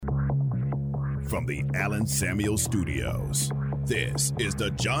from the Allen Samuel Studios, this is the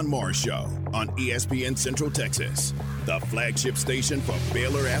John Morris Show on ESPN Central Texas, the flagship station for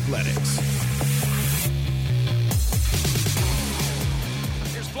Baylor Athletics.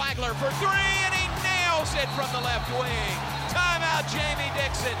 Here's Flagler for three, and he nails it from the left wing. Timeout, Jamie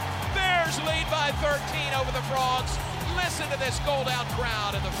Dixon. Bears lead by 13 over the Frogs. Listen to this gold-out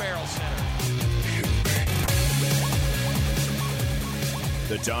crowd in the Farrell Center.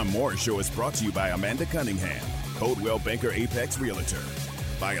 The John Morris Show is brought to you by Amanda Cunningham, Coldwell Banker Apex Realtor,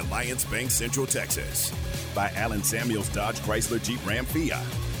 by Alliance Bank Central Texas, by Allen Samuels Dodge Chrysler Jeep Ram Fiat,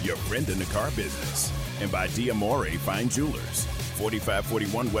 your friend in the car business, and by D'Amore Fine Jewelers,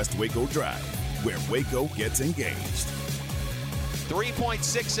 4541 West Waco Drive, where Waco gets engaged.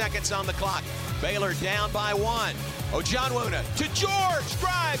 3.6 seconds on the clock. Baylor down by one. Ojonwuna to George.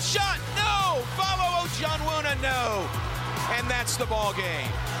 Drive, shot, no! Follow Ojonwuna, no! And that's the ball game.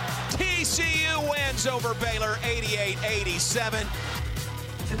 TCU wins over Baylor 88-87.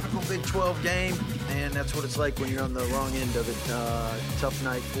 Typical Big 12 game, and that's what it's like when you're on the wrong end of it. Tough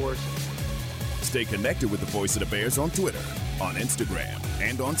night for us. Stay connected with the Voice of the Bears on Twitter, on Instagram,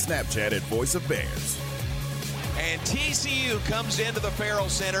 and on Snapchat at Voice of Bears. And TCU comes into the Farrell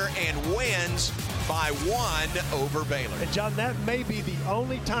Center and wins by one over Baylor. And John, that may be the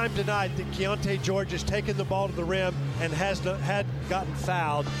only time tonight that Keontae George has taken the ball to the rim and had gotten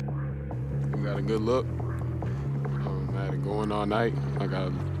fouled. We got a good look. I had it going all night. I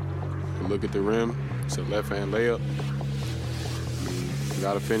got to look at the rim. It's a left-hand layup. We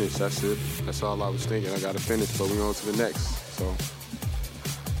got to finish. That's it. That's all I was thinking. I got to finish, but we're on to the next. So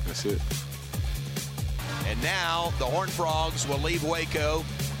that's it. And now the Horned Frogs will leave Waco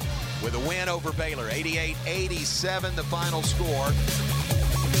with a win over Baylor. 88-87 the final score.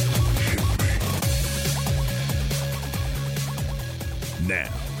 Now,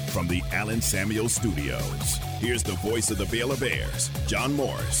 from the Allen Samuel Studios, here's the voice of the Baylor Bears, John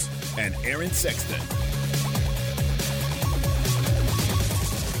Morris and Aaron Sexton.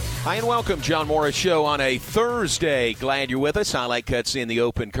 Hi and welcome, John Morris Show on a Thursday. Glad you're with us. Highlight cuts in the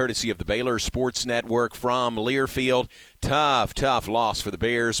open courtesy of the Baylor Sports Network from Learfield. Tough loss for the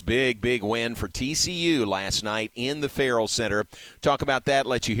Bears. Big win for TCU last night in the Farrell Center. Talk about that.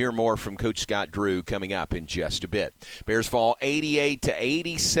 Let you hear more from Coach Scott Drew coming up in just a bit. Bears fall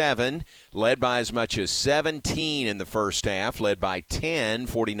 88-87, led by as much as 17 in the first half, led by 10,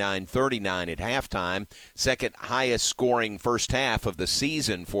 49-39 at halftime. Second highest scoring first half of the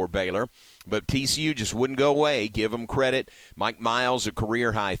season for Baylor. But TCU just wouldn't go away. Give them credit. Mike Miles, a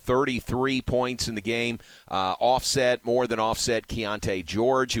career-high 33 points in the game. More than offset Keontae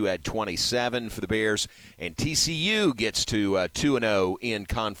George, who had 27 for the Bears. And TCU gets to 2-0 in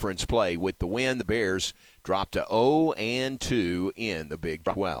conference play. With the win, the Bears drop to 0-2 in the Big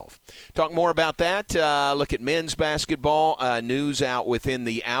 12. Talk more about that. Look at men's basketball. News out within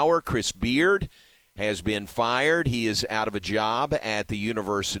the hour. Chris Beard has been fired. He is out of a job at the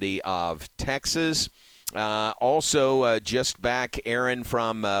University of Texas. Also, just back, Aaron,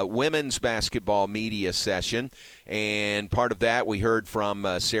 from women's basketball media session. And part of that we heard from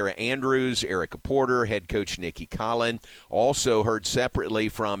Sarah Andrews, Erica Porter, head coach Nikki Collin. Also heard separately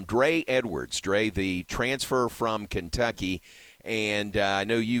from Dre Edwards. Dre, the transfer from Kentucky. And I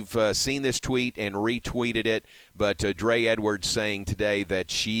know you've seen this tweet and retweeted it, but Dre Edwards saying today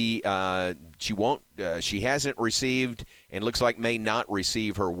that she hasn't received and looks like may not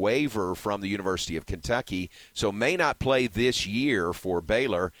receive her waiver from the University of Kentucky, so may not play this year for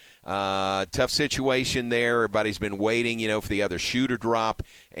Baylor. Tough situation there. Everybody's been waiting, for the other shoe to drop,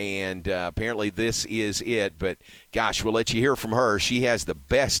 and apparently this is it. But, gosh, we'll let you hear from her. She has the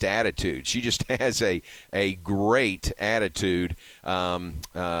best attitude. She just has a great attitude,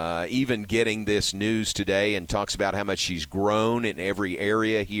 even getting this news today, and talks about how much she's grown in every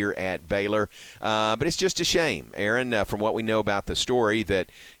area here at Baylor. But it's just a shame, Aaron, from what we know about the story, that,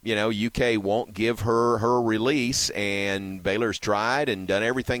 UK won't give her release, and Baylor's tried and done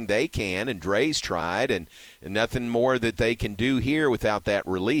everything they can, and Dre's tried, and nothing more that they can do here without that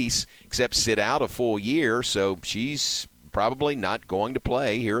release except sit out a full year. So she's probably not going to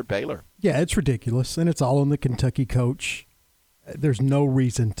play here at Baylor. Yeah, it's ridiculous, and it's all on the Kentucky coach. There's no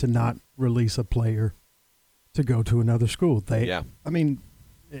reason to not release a player to go to another school. I mean,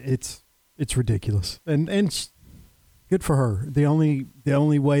 it's ridiculous, and good for her. The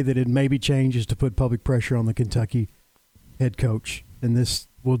only way that it maybe change is to put public pressure on the Kentucky head coach, and this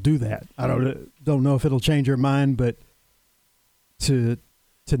will do that. I don't know if it'll change her mind, but to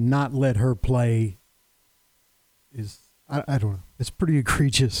not let her play is, I don't know. It's pretty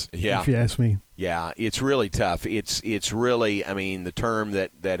egregious, if you ask me. Yeah, it's really tough. It's really, I mean, the term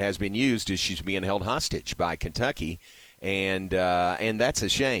that has been used is she's being held hostage by Kentucky. And that's a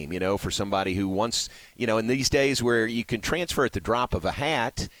shame, for somebody who wants, in these days where you can transfer at the drop of a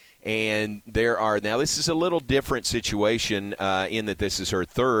hat. And now this is a little different situation in that this is her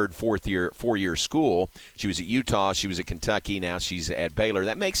four-year school. She was at Utah, she was at Kentucky, now she's at Baylor.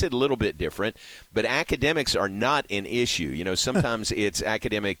 That makes it a little bit different. But academics are not an issue. Sometimes it's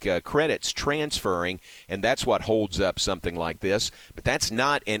academic credits transferring, and that's what holds up something like this. But that's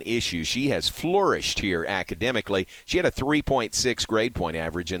not an issue. She has flourished here academically. She had a 3.6 grade point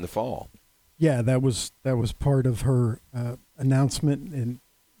average in the fall. Yeah, that was part of her announcement, and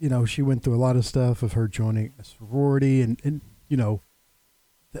she went through a lot of stuff of her joining a sorority and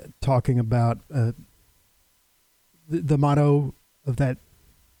talking about the motto of that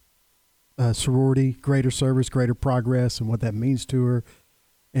sorority, greater service, greater progress, and what that means to her.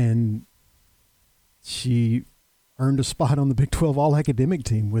 And she earned a spot on the Big 12 All-Academic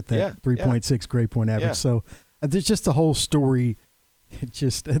team with that 3.6 grade point average. Yeah. So there's just a whole story. It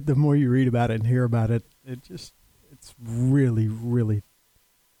just, the more you read about it and hear about it, it's really, really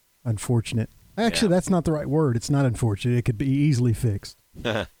unfortunate. Actually, that's not the right word. It's not unfortunate. It could be easily fixed.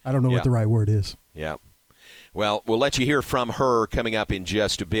 I don't know what the right word is. Yeah. Well, we'll let you hear from her coming up in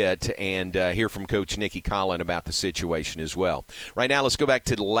just a bit and hear from Coach Nicki Collen about the situation as well. Right now, let's go back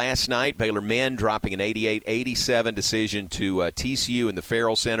to last night. Baylor men dropping an 88-87 decision to TCU in the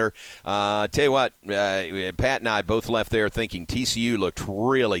Farrell Center. Tell you what, Pat and I both left there thinking TCU looked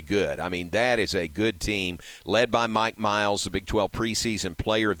really good. I mean, that is a good team led by Mike Miles, the Big 12 preseason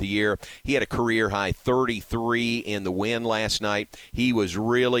player of the year. He had a career-high 33 in the win last night. He was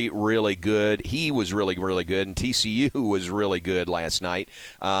really, really good. He was really, really good. And TCU was really good last night.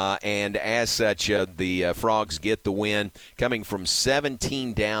 And as such, the Frogs get the win, coming from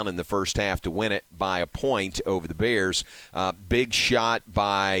 17 down in the first half to win it by a point over the Bears. Big shot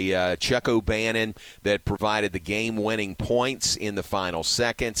by Chuck O'Bannon that provided the game-winning points in the final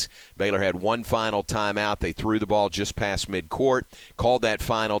seconds. Baylor had one final timeout. They threw the ball just past midcourt, called that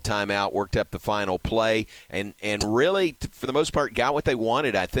final timeout, worked up the final play, and really, for the most part, got what they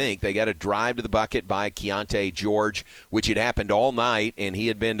wanted, I think. They got a drive to the bucket by Keontae George, which had happened all night, and he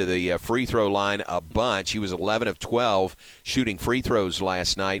had been to the free throw line a bunch. He was 11 of 12 shooting free throws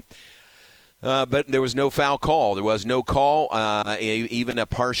last night. But there was no foul call. There was no call, even a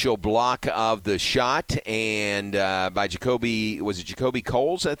partial block of the shot, and by Jacoby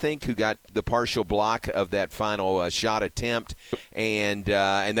Coles, I think, who got the partial block of that final shot attempt, and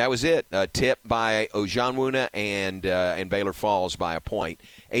that was it. A tip by Ojanwuna, and Baylor falls by a point.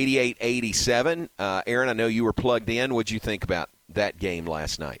 88-87. Aaron, I know you were plugged in. What'd you think about that game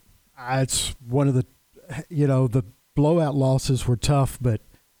last night? It's one of the, the blowout losses were tough, but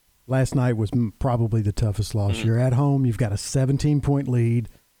last night was probably the toughest loss. You're at home. You've got a 17-point lead.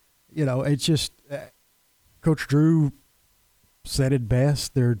 It's just Coach Drew said it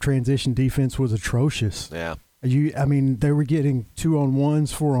best. Their transition defense was atrocious. Yeah. They were getting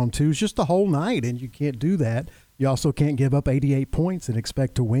 2-on-1s, 4-on-2s just the whole night, and you can't do that. You also can't give up 88 points and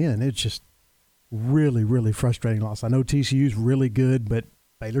expect to win. It's just really, really frustrating loss. I know TCU's really good, but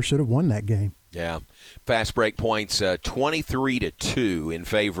Baylor should have won that game. Yeah. Fast break points, 23-2 in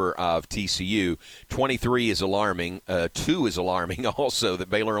favor of TCU. 23 is alarming. 2 is alarming also that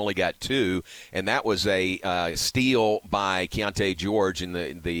Baylor only got 2, and that was a steal by Keontae George in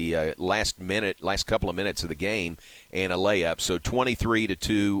the last couple of minutes of the game, and a layup. So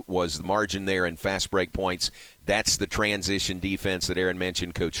 23-2 was the margin there in fast break points. That's the transition defense that Aaron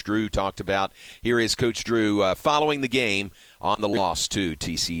mentioned, Coach Drew talked about. Here is Coach Drew following the game on the loss to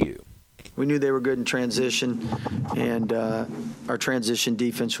TCU. We knew they were good in transition, and our transition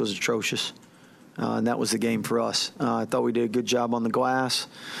defense was atrocious. And that was the game for us. I thought we did a good job on the glass.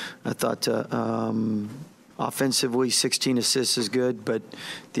 I thought offensively 16 assists is good, but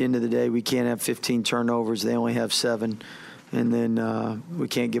at the end of the day, we can't have 15 turnovers. They only have 7. And then we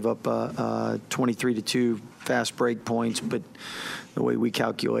can't give up 23-2 fast break points, but the way we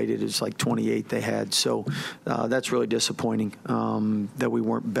calculated it's like 28 they had. So that's really disappointing that we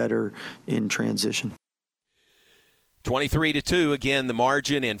weren't better in transition. 23-2, again, the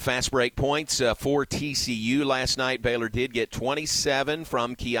margin in fast break points for TCU last night. Baylor did get 27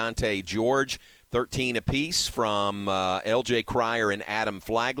 from Keontae George, 13 apiece from L.J. Cryer and Adam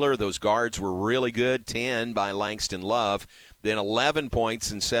Flagler. Those guards were really good, 10 by Langston Love. Then 11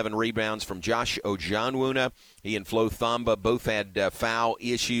 points and 7 rebounds from Josh Ojanwuna. He and Flo Thamba both had foul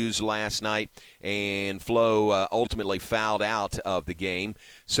issues last night, and Flo ultimately fouled out of the game.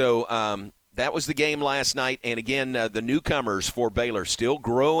 So that was the game last night. And again, the newcomers for Baylor still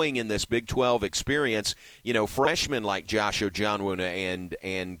growing in this Big 12 experience. You know, freshmen like Josh Ojanwuna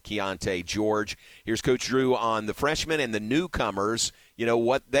and Keontae George. Here's Coach Drew on the freshmen and the newcomers, you know,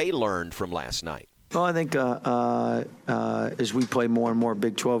 what they learned from last night. Well, I think as we play more and more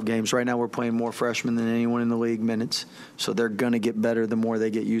Big 12 games, right now we're playing more freshmen than anyone in the league minutes, so they're going to get better the more they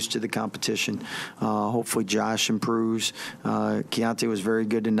get used to the competition. Hopefully Josh improves. Keontae was very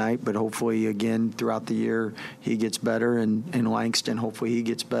good tonight, but hopefully, again, throughout the year he gets better, and Langston, hopefully he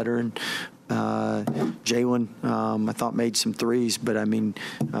gets better. And Jalen, I thought made some threes, but I mean,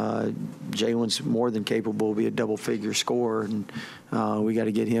 Jalen's more than capable to be a double-figure scorer, and we got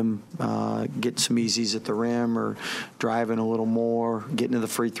to get him get some easies at the rim or driving a little more, getting to the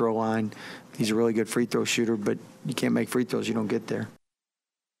free throw line. He's a really good free throw shooter, but you can't make free throws, you don't get there.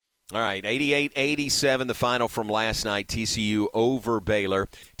 All right, 88-87, the final from last night, TCU over Baylor.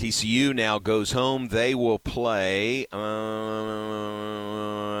 TCU now goes home. They will play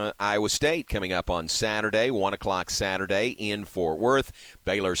Iowa State coming up on Saturday, 1 o'clock Saturday in Fort Worth.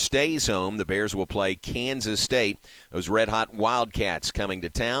 Baylor stays home. The Bears will play Kansas State. Those red-hot Wildcats coming to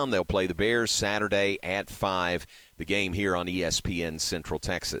town. They'll play the Bears Saturday at 5. The game here on ESPN Central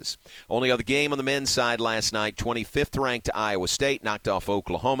Texas. Only other game on the men's side last night, 25th ranked Iowa State knocked off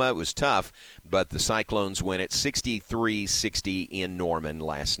Oklahoma. It was tough, but the Cyclones win it 63-60 in Norman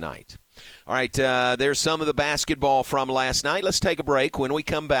last night. All right, there's some of the basketball from last night. Let's take a break. When we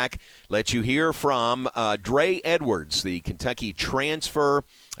come back, let you hear from Dre Edwards, the Kentucky transfer,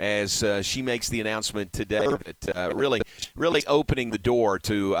 as she makes the announcement today. Really opening the door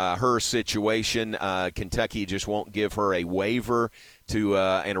to her situation. Kentucky just won't give her a waiver to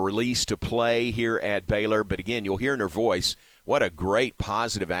and a release to play here at Baylor. But again, you'll hear in her voice, what a great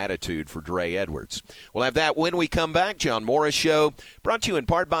positive attitude for Dre Edwards. We'll have that when we come back. John Morris Show, brought to you in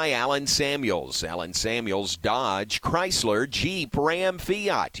part by Allen Samuels. Allen Samuels, Dodge, Chrysler, Jeep, Ram,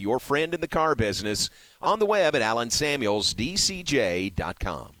 Fiat. Your friend in the car business. On the web at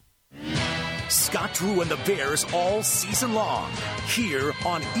allensamuelsdcj.com. Scott Drew and the Bears all season long here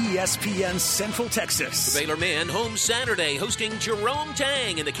on ESPN Central Texas. The Baylor men home Saturday hosting Jerome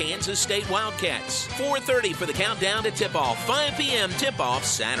Tang and the Kansas State Wildcats. 4:30 for the countdown to tip-off. 5 p.m. tip-off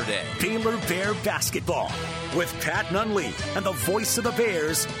Saturday. Baylor Bear basketball with Pat Nunley and the voice of the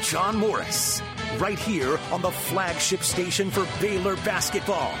Bears, John Morris. Right here on the flagship station for Baylor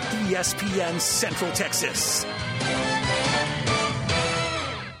basketball, ESPN Central Texas.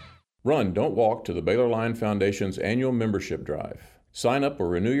 Run, don't walk to the Baylor Line Foundation's annual membership drive. Sign up or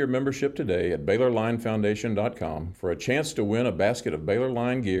renew your membership today at BaylorLineFoundation.com for a chance to win a basket of Baylor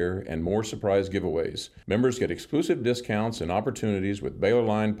Line gear and more surprise giveaways. Members get exclusive discounts and opportunities with Baylor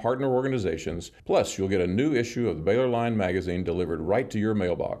Line partner organizations, plus you'll get a new issue of the Baylor Line magazine delivered right to your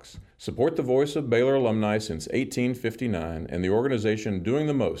mailbox. Support the voice of Baylor alumni since 1859 and the organization doing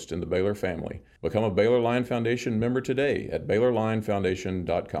the most in the Baylor family. Become a Baylor Line Foundation member today at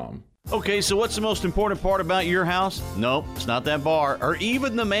BaylorLineFoundation.com. Okay, so what's the most important part about your house? Nope, it's not that bar or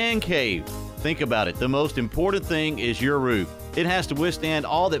even the man cave. Think about it. The most important thing is your roof. It has to withstand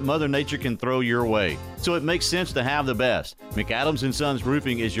all that Mother Nature can throw your way. So it makes sense to have the best. McAdams & Sons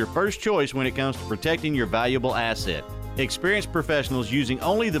Roofing is your first choice when it comes to protecting your valuable asset. Experienced professionals using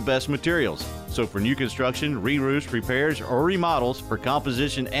only the best materials. So for new construction, re-roofs, repairs, or remodels for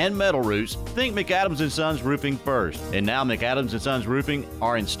composition and metal roofs, think McAdams & Sons Roofing first. And now McAdams & Sons Roofing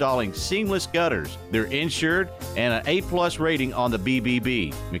are installing seamless gutters. They're insured and an A+ rating on the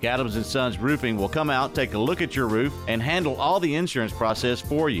BBB. McAdams & Sons Roofing will come out, take a look at your roof, and handle all the insurance process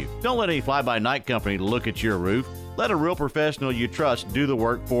for you. Don't let any fly-by-night company look at your roof. Let a real professional you trust do the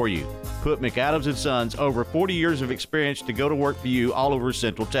work for you. Put McAdams & Sons over 40 years of experience to go to work for you all over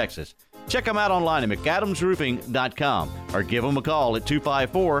Central Texas. Check them out online at McAdamsRoofing.com or give them a call at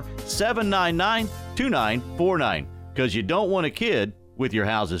 254-799-2949 because you don't want a kid with your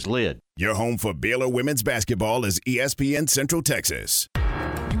house's lid. Your home for Baylor women's basketball is ESPN Central Texas.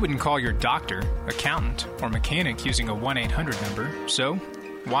 You wouldn't call your doctor, accountant, or mechanic using a 1-800 number, so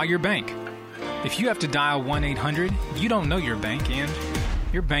why your bank? If you have to dial 1-800, you don't know your bank and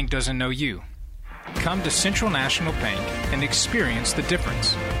your bank doesn't know you. Come to Central National Bank and experience the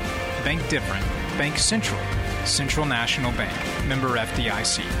difference. Bank different. Bank Central. Central National Bank. Member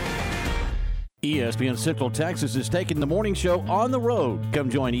FDIC. ESPN Central Texas is taking the morning show on the road.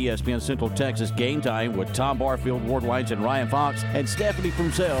 Come join ESPN Central Texas Game Time with Tom Barfield, Ward Whites, and Ryan Fox, and Stephanie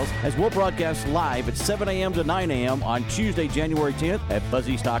from Sales, as we'll broadcast live at 7 a.m. to 9 a.m. on Tuesday, January 10th at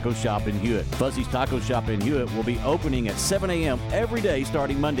Fuzzy's Taco Shop in Hewitt. Fuzzy's Taco Shop in Hewitt will be opening at 7 a.m. every day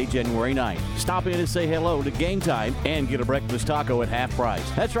starting Monday, January 9th. Stop in and say hello to Game Time and get a breakfast taco at half price.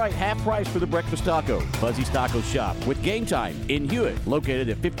 That's right, half price for the breakfast taco. Fuzzy's Taco Shop with Game Time in Hewitt, located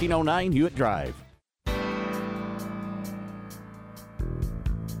at 1509 Hewitt Drive.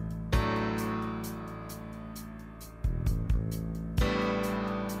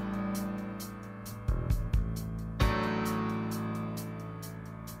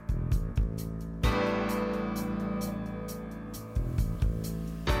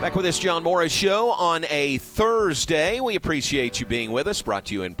 Back with this John Morris Show on a Thursday. We appreciate you being with us. Brought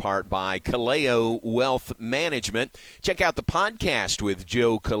to you in part by Kaleo Wealth Management. Check out the podcast with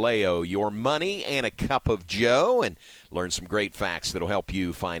Joe Kaleo, Your Money and a Cup of Joe, and learn some great facts that will help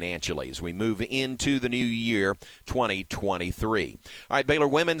you financially as we move into the new year, 2023. All right, Baylor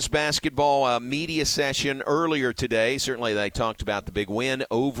women's basketball media session earlier today. Certainly they talked about the big win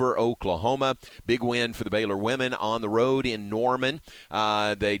over Oklahoma. Big win for the Baylor women on the road in Norman.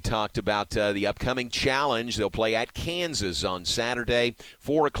 They talked about the upcoming challenge. They'll play at Kansas on Saturday,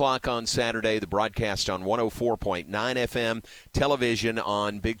 4 o'clock on Saturday. The broadcast on 104.9 FM, television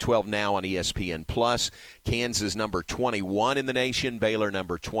on Big 12 Now on ESPN+. Kansas number 21 in the nation, Baylor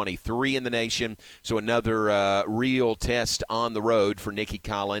number 23 in the nation. So another real test on the road for Nikki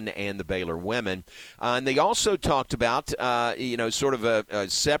Collin and the Baylor women. And they also talked about, sort of a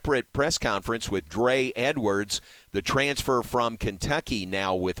separate press conference with Dre Edwards, the transfer from Kentucky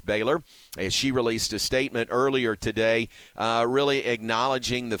now with Baylor, as she released a statement earlier today, really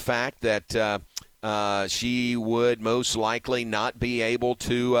acknowledging the fact that she would most likely not be able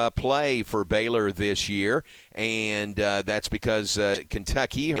to play for Baylor this year, and that's because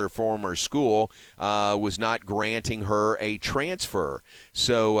Kentucky, her former school, was not granting her a transfer.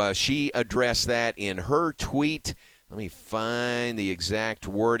 So she addressed that in her tweet. Let me find the exact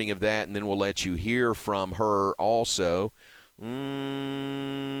wording of that, and then we'll let you hear from her also.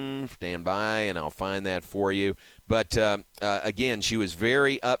 Stand by, and I'll find that for you. But, again, she was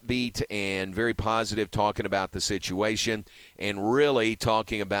very upbeat and very positive talking about the situation and really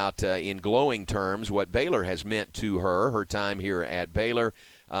talking about, in glowing terms, what Baylor has meant to her time here at Baylor,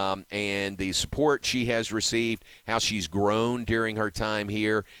 and the support she has received, how she's grown during her time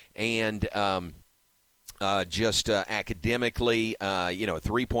here, and just academically,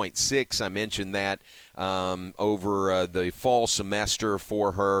 3.6, I mentioned that over the fall semester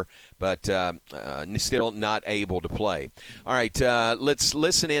for her, but still not able to play. All right, let's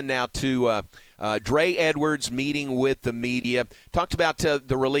listen in now to Dre Edwards meeting with the media. Talked about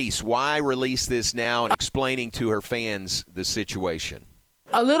the release, why release this now, and explaining to her fans the situation.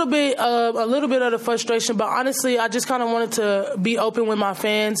 A little bit of the frustration, but honestly, I just kind of wanted to be open with my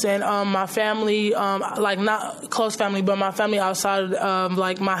fans and my family, like not close family, but my family outside of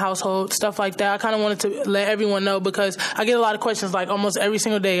like my household, stuff like that. I kind of wanted to let everyone know because I get a lot of questions like almost every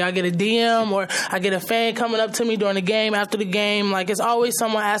single day. I get a DM or I get a fan coming up to me during the game, after the game. Like it's always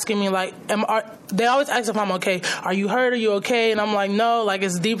someone asking me like, they always ask if I'm okay. Are you hurt? Are you okay? And I'm like, no, like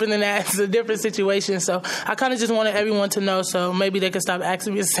it's deeper than that. It's a different situation. So I kind of just wanted everyone to know so maybe they could stop asking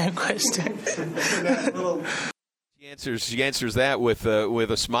me the same question. She answers that with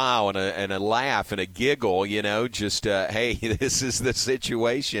a smile and a laugh and a giggle, just, hey, this is the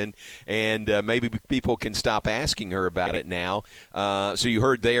situation, and maybe people can stop asking her about it now. So you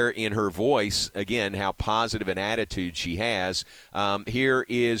heard there in her voice, again, how positive an attitude she has. Here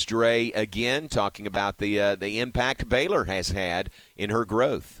is Dre again talking about the impact Baylor has had in her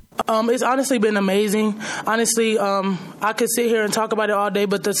growth. It's honestly been amazing. Honestly, I could sit here and talk about it all day,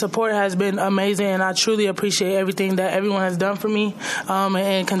 but the support has been amazing, and I truly appreciate everything that everyone has done for me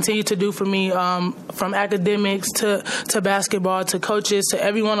and continue to do for me, from academics to basketball to coaches to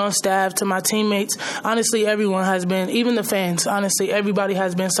everyone on staff to my teammates. Honestly, everyone has been, even the fans, honestly, everybody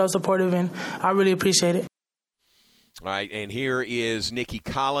has been so supportive, and I really appreciate it. All right, and here is Nikki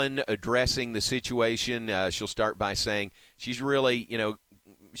Collin addressing the situation. She'll start by saying she's really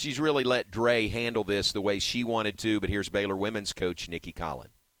let Dre handle this the way she wanted to, but here's Baylor women's coach Nikki Collin.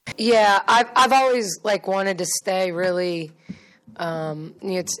 Yeah, I've always wanted to stay really.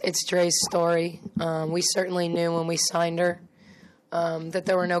 It's Dre's story. We certainly knew when we signed her that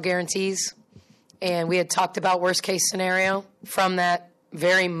there were no guarantees, and we had talked about worst case scenario from that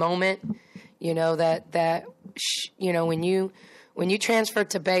very moment. When you transfer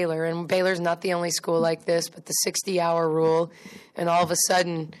to Baylor, and Baylor's not the only school like this, but the 60-hour rule, and all of a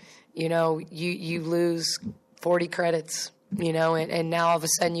sudden you lose 40 credits, and now all of a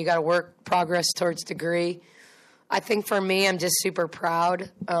sudden you got to work progress towards degree. I think for me, I'm just super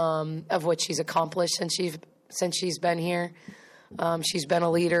proud of what she's accomplished since she's been here. She's been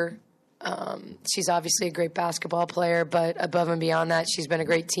a leader. She's obviously a great basketball player, but above and beyond that, she's been a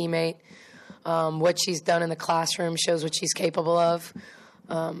great teammate. What she's done in the classroom shows what she's capable of.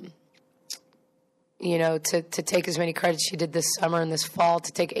 To take as many credits she did this summer and this fall,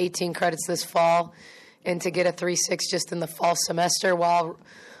 to take 18 credits this fall, and to get a 3.6 just in the fall semester while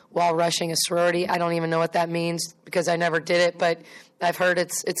rushing a sorority. I don't even know what that means because I never did it, but I've heard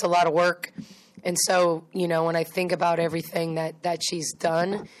it's a lot of work. And so, when I think about everything that she's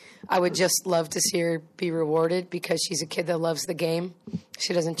done, I would just love to see her be rewarded because she's a kid that loves the game.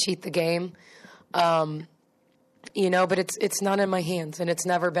 She doesn't cheat the game. But it's not in my hands, and it's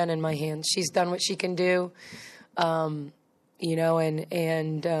never been in my hands. She's done what she can do, I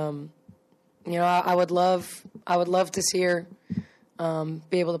would love to see her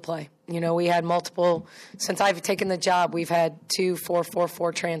be able to play. We had multiple, since I've taken the job, we've had 2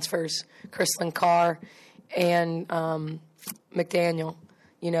 4-4-4 transfers, Kristlyn Carr and McDaniel,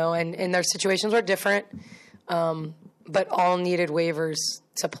 and their situations were different, but all needed waivers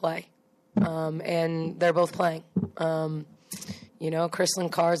to play. And they're both playing. Kristlyn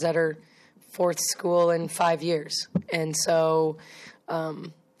Carr's at her 4th school in 5 years. And so,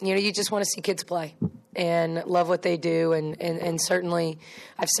 you just want to see kids play and love what they do. And certainly,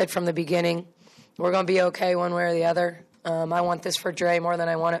 I've said from the beginning, we're going to be okay one way or the other. I want this for Dre more than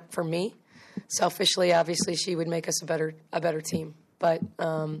I want it for me. Selfishly, obviously, she would make us a better team. But,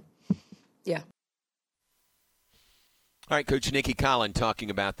 yeah. All right, Coach Nicki Collen talking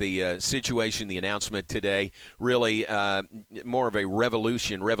about the situation, the announcement today. Really more of a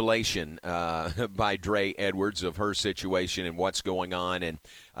revelation by Dre Edwards of her situation and what's going on. And,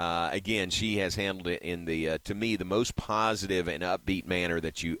 again, she has handled it in the, to me, the most positive and upbeat manner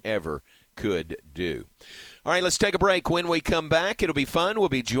that you ever could do. All right, let's take a break. When we come back, it'll be fun. We'll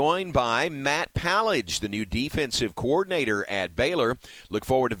be joined by Matt Pallage, the new defensive coordinator at Baylor. Look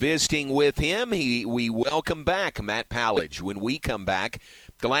forward to visiting with him. We welcome back Matt Pallage when we come back.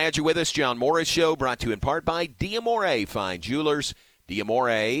 Glad you're with us. John Morris Show brought to you in part by D'Amore Fine Jewelers.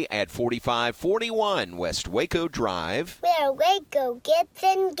 D'Amore at 4541 West Waco Drive. Where Waco gets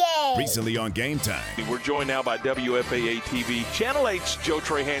engaged. Recently on Game Time. We're joined now by WFAA TV, Channel 8's Joe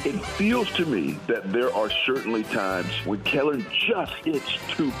Trahan. It feels to me that there are certainly times when Kellen just gets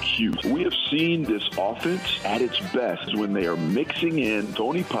too cute. We have seen this offense at its best when they are mixing in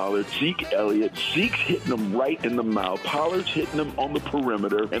Tony Pollard, Zeke Elliott. Zeke's hitting them right in the mouth. Pollard's hitting them on the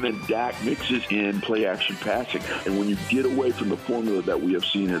perimeter. And then Dak mixes in play-action passing. And when you get away from the formula that we have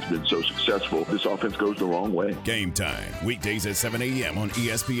seen has been so successful, this offense goes the wrong way. Game Time, weekdays at 7 a.m. on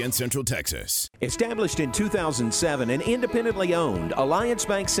ESPN Central Texas. Established in 2007 and independently owned, Alliance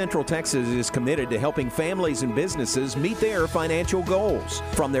Bank Central Texas is committed to helping families and businesses meet their financial goals.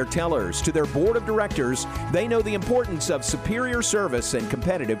 From their tellers to their board of directors, they know the importance of superior service and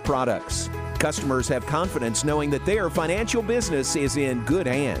competitive products. Customers have confidence knowing that their financial business is in good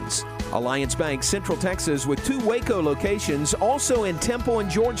hands. Alliance Bank Central Texas with 2 Waco locations, also in Temple and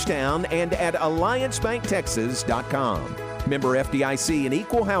Georgetown, and at alliancebanktexas.com. Member FDIC and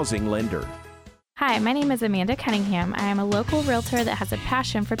equal housing lender. Hi, my name is Amanda Cunningham. I am a local realtor that has a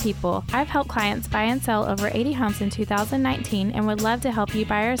passion for people. I've helped clients buy and sell over 80 homes in 2019 and would love to help you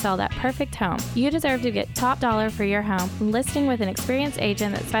buy or sell that perfect home. You deserve to get top dollar for your home. Listing with an experienced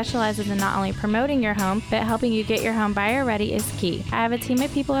agent that specializes in not only promoting your home, but helping you get your home buyer ready is key. I have a team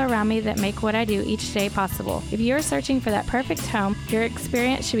of people around me that make what I do each day possible. If you are searching for that perfect home, your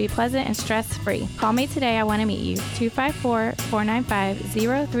experience should be pleasant and stress-free. Call me today. I want to meet you.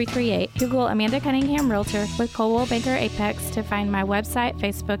 254-495-0338. Google Amanda Cunningham Realtor with Coldwell Banker Apex to find my website,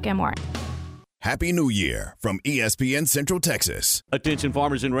 Facebook, and more. Happy New Year from ESPN Central Texas. Attention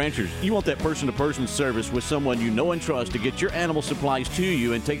farmers and ranchers, you want that person-to-person service with someone you know and trust to get your animal supplies to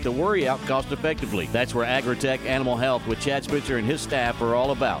you and take the worry out cost-effectively. That's where Agritech Animal Health with Chad Spitzer and his staff are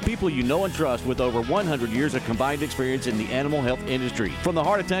all about. People you know and trust with over 100 years of combined experience in the animal health industry. From the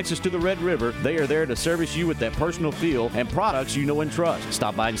heart of Texas to the Red River, they are there to service you with that personal feel and products you know and trust.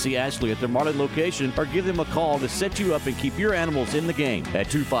 Stop by and see Ashley at their Marlin location or give them a call to set you up and keep your animals in the game at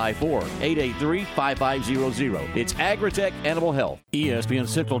 254-883 833-5500. It's Agritech Animal Health. ESPN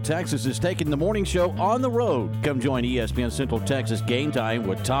Central Texas is taking the morning show on the road. Come join ESPN Central Texas Game Time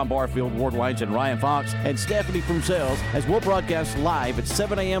with Tom Barfield, Ward Wines, and Ryan Fox, and Stephanie from Sales as we'll broadcast live at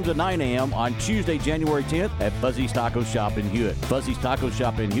 7 a.m. to 9 a.m. on Tuesday, January 10th at Fuzzy's Taco Shop in Hewitt. Fuzzy's Taco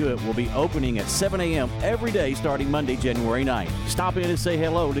Shop in Hewitt will be opening at 7 a.m. every day starting Monday, January 9th. Stop in and say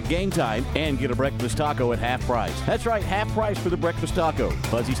hello to Game Time and get a breakfast taco at half price. That's right, half price for the breakfast taco.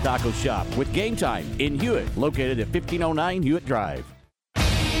 Fuzzy's Taco Shop with Game Time in Hewitt, located at 1509 Hewitt Drive.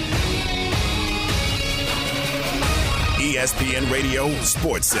 ESPN Radio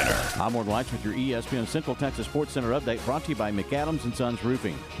Sports Center. I'm Ward White with your ESPN Central Texas Sports Center update brought to you by McAdams & Sons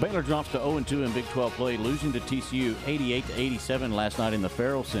Roofing. Baylor drops to 0-2 in Big 12 play, losing to TCU 88-87 last night in the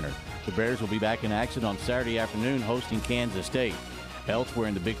Farrell Center. The Bears will be back in action on Saturday afternoon hosting Kansas State. Elsewhere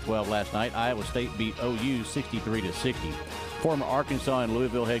in the Big 12 last night, Iowa State beat OU 63-60. Former Arkansas and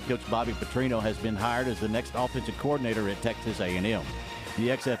Louisville head coach Bobby Petrino has been hired as the next offensive coordinator at Texas A&M. The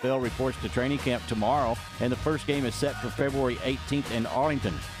XFL reports to training camp tomorrow, and the first game is set for February 18th in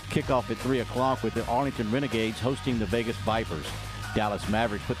Arlington. Kickoff at 3 o'clock with the Arlington Renegades hosting the Vegas Vipers. Dallas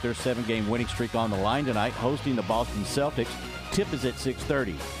Mavericks put their 7-game winning streak on the line tonight, hosting the Boston Celtics. Tip is at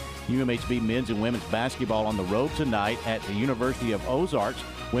 6:30. UMHB men's and women's basketball on the road tonight at the University of Ozarks.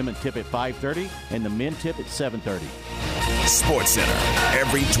 Women tip at 5:30 and the men tip at 7:30. Sports Center,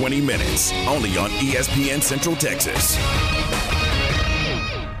 every 20 minutes, only on ESPN Central Texas.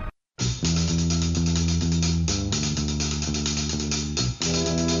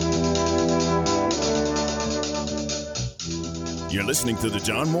 You're listening to The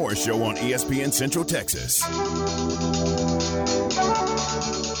John Morris Show on ESPN Central Texas.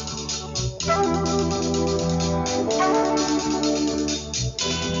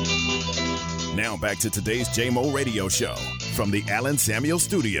 Now back to today's JMO Radio Show from the Allen Samuel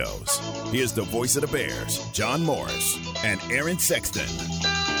Studios. Here's the voice of the Bears, John Morris, and Aaron Sexton.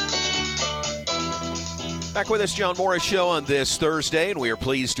 Back with us, John Morris Show on this Thursday, and we are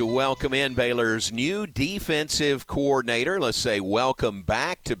pleased to welcome in Baylor's new defensive coordinator. Let's say welcome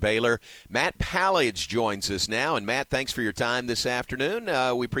back to Baylor. Matt Pallage joins us now. And, Matt, thanks for your time this afternoon.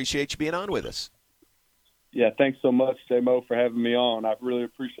 We appreciate you being on with us. Yeah, thanks so much, JMO, for having me on. I really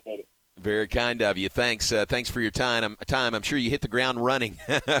appreciate it. Very kind of you. Thanks. Thanks for your time. I'm sure you hit the ground running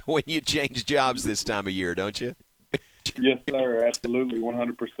when you change jobs this time of year, don't you? Yes, sir. Absolutely,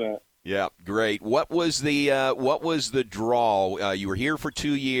 100%. Yeah, great. What was the draw? You were here for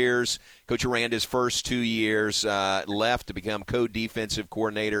 2 years. Coach Aranda's first 2 years, left to become co-defensive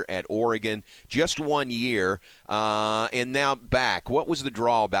coordinator at Oregon. Just 1 year, and now back. What was the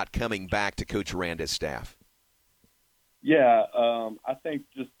draw about coming back to Coach Aranda's staff? Yeah, I think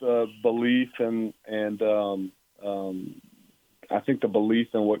just belief and I think the belief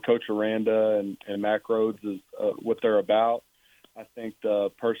in what Coach Aranda and Mack Rhodes is what they're about. I think the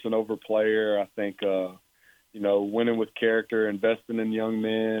person over player. I think winning with character, investing in young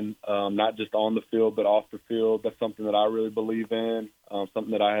men, not just on the field but off the field. That's something that I really believe in.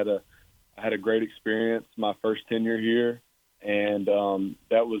 Something that I had a great experience my first tenure here, and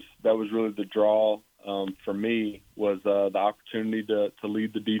that was really the draw for me, was the opportunity to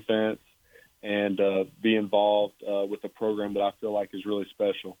lead the defense and be involved with a program that I feel like is really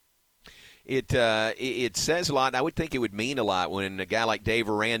special. It says a lot. I would think it would mean a lot when a guy like Dave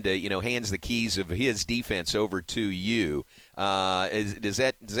Aranda, hands the keys of his defense over to you. Does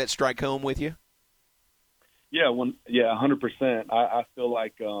that strike home with you? Yeah, 100%. I feel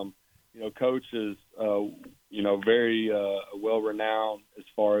like Coach is very well renowned as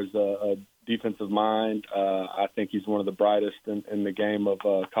far as a defensive mind. I think he's one of the brightest in the game of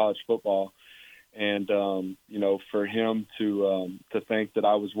college football. And, for him to think that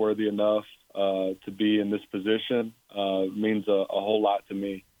I was worthy enough to be in this position means a whole lot to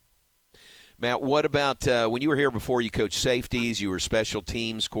me. Matt, what about when you were here before? You coached safeties, you were special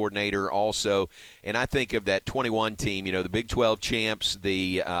teams coordinator also, and I think of that 21 team, the Big 12 champs,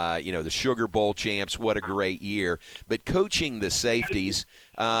 the Sugar Bowl champs. What a great year! But coaching the safeties,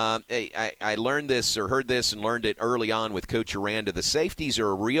 I learned this or heard this and learned it early on with Coach Aranda. The safeties are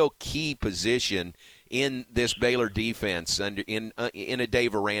a real key position in this Baylor defense, in a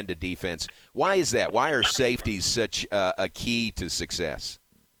Dave Aranda defense. Why is that? Why are safeties such a key to success?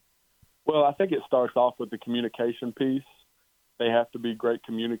 Well, I think it starts off with the communication piece. They have to be great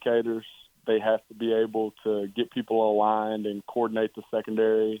communicators. They have to be able to get people aligned and coordinate the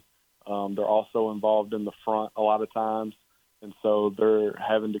secondary. They're also involved in the front a lot of times, and so they're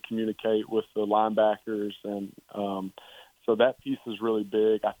having to communicate with the linebackers. And so that piece is really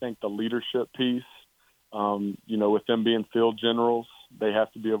big. I think the leadership piece, with them being field generals, They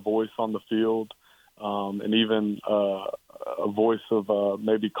have to be a voice on the field, and even a voice of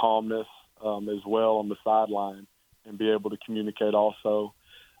maybe calmness as well on the sideline, and be able to communicate also.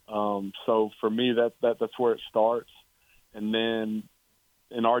 So for me, that's where it starts. And then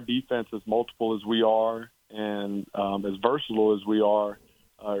in our defense, as multiple as we are and as versatile as we are,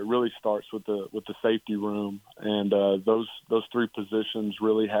 it really starts with the safety room. And those three positions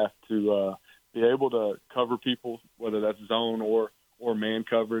really have to be able to cover people, whether that's zone or man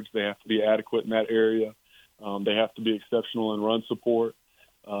coverage. They have to be adequate in that area. They have to be exceptional in run support,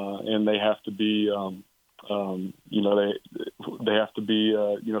 and they have to be, they have to be,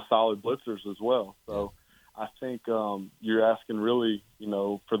 solid blitzers as well. So I think you're asking really,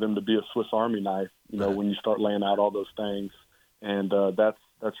 for them to be a Swiss Army knife, when you start laying out all those things, and that's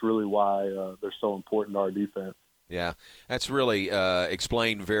really why they're so important to our defense. Yeah, that's really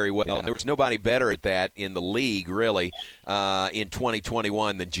explained very well. Yeah. There was nobody better at that in the league, really, in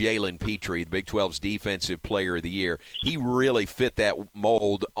 2021 than Jalen Petrie, the Big 12's Defensive Player of the Year. He really fit that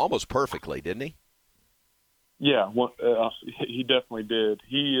mold almost perfectly, didn't he? Yeah, he definitely did.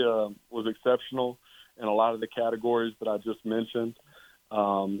 He was exceptional in a lot of the categories that I just mentioned.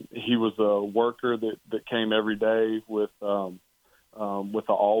 He was a worker that came every day with the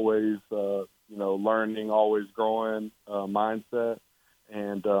always learning, always growing mindset.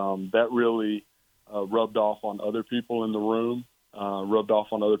 And that really rubbed off on other people in the room, rubbed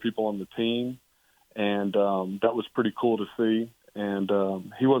off on other people on the team. And that was pretty cool to see. And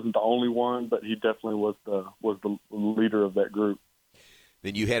he wasn't the only one, but he definitely was the leader of that group.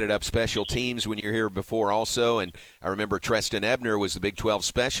 Then you headed up special teams when you were here before also, and I remember Treston Ebner was the Big 12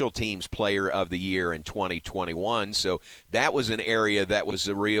 Special Teams Player of the Year in 2021. So that was an area that was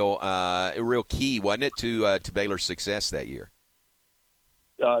a real key, wasn't it, to Baylor's success that year?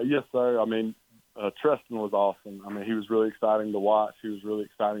 Yes, sir. I mean, Treston was awesome. I mean, he was really exciting to watch. He was really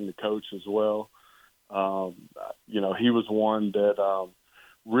exciting to coach as well. He was one that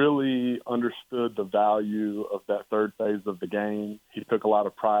really understood the value of that third phase of the game. He took a lot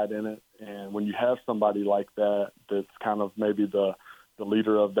of pride in it. And when you have somebody like that, that's kind of maybe the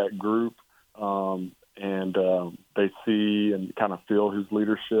leader of that group, and they see and kind of feel his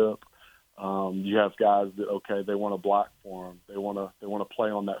leadership, you have guys that, they want to block for him. They want to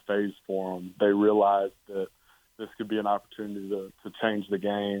play on that phase for him. They realize that this could be an opportunity to change the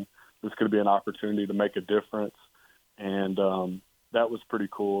game. This could be an opportunity to make a difference. And that was pretty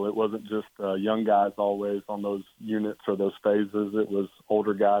cool. It wasn't just young guys always on those units or those phases. It was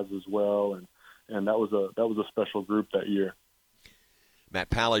older guys as well, and that was a special group that year. Matt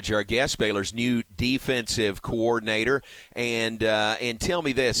Pallage, our guest, Baylor's new defensive coordinator. And tell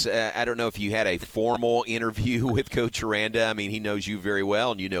me this, I don't know if you had a formal interview with Coach Aranda. I mean, he knows you very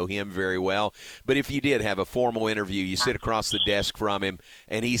well, and you know him very well. But if you did have a formal interview, you sit across the desk from him,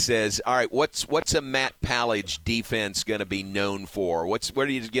 and he says, all right, what's a Matt Pallage defense going to be known for? What are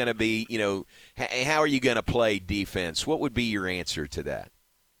you going to be, how are you going to play defense? What would be your answer to that?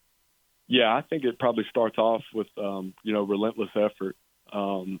 Yeah, I think it probably starts off with, relentless effort.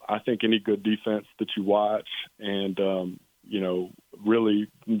 I think any good defense that you watch and, really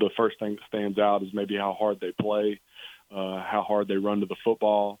the first thing that stands out is maybe how hard they play, how hard they run to the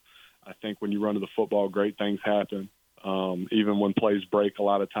football. I think when you run to the football, great things happen. Even when plays break a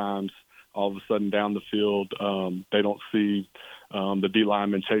lot of times, all of a sudden down the field, they don't see the D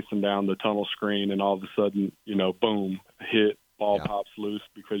lineman chasing down the tunnel screen, and all of a sudden, boom, hit, ball pops loose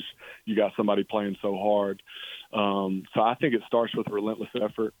because you got somebody playing so hard. So I think it starts with relentless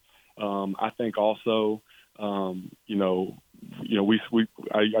effort. I think also, I use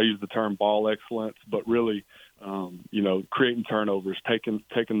the term ball excellence, but really, creating turnovers,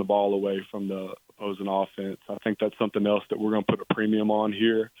 taking the ball away from the opposing offense. I think that's something else that we're going to put a premium on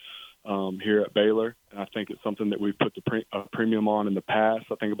here at Baylor. And I think it's something that we've put a premium on in the past.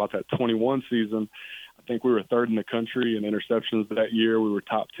 I think about that 21 season. I think we were third in the country in interceptions that year. We were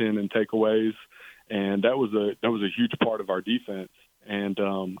top 10 in takeaways. And that was a huge part of our defense. And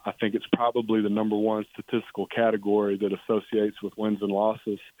I think it's probably the number one statistical category that associates with wins and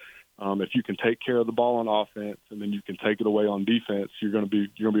losses. If you can take care of the ball on offense and then you can take it away on defense, you're going to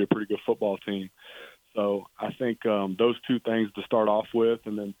be a pretty good football team. So I think those two things to start off with,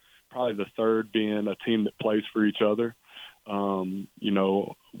 and then probably the third being a team that plays for each other.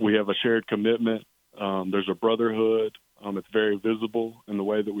 We have a shared commitment. There's a brotherhood. It's very visible in the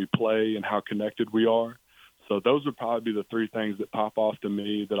way that we play and how connected we are. So those are probably the three things that pop off to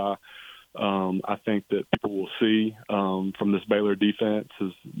me that I think that people will see from this Baylor defense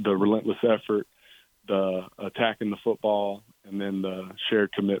is the relentless effort, the attacking the football, and then the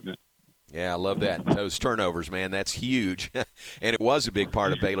shared commitment. Yeah, I love that. Those turnovers, man, that's huge. And it was a big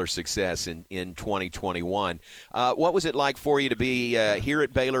part of Baylor's success in 2021. What was it like for you to be here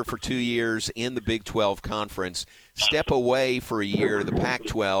at Baylor for 2 years in the Big 12 Conference, step away for a year to the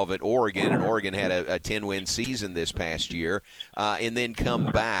Pac-12 at Oregon, and Oregon had a 10-win season this past year, and then come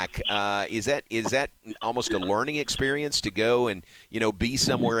back? Is that almost a learning experience to go and, be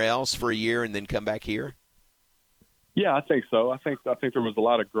somewhere else for a year and then come back here? Yeah, I think so. I think there was a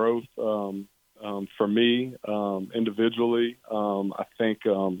lot of growth for me individually. I think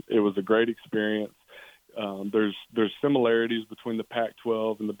it was a great experience. There's similarities between the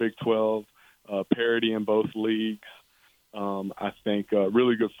Pac-12 and the Big 12, parity in both leagues. I think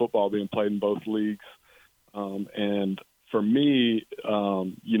really good football being played in both leagues. And for me,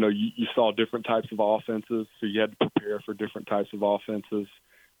 you saw different types of offenses, so you had to prepare for different types of offenses.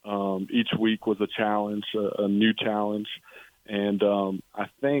 Each week was a challenge, a new challenge. And I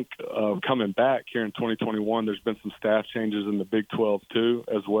think coming back here in 2021, there's been some staff changes in the Big 12 too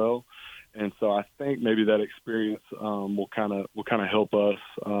as well. And so I think maybe that experience will kind of help us,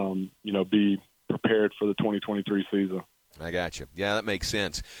 be prepared for the 2023 season. I got you. Yeah, that makes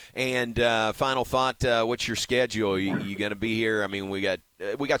sense. And final thought: what's your schedule? You going to be here? I mean, we got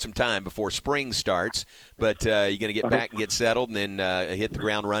some time before spring starts, but you going to get back and get settled, and then hit the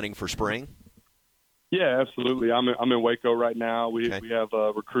ground running for spring? Yeah, absolutely. I'm in Waco right now. We have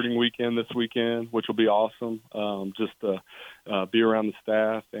a recruiting weekend this weekend, which will be awesome. Just to be around the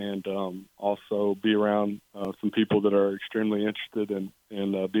staff and also be around some people that are extremely interested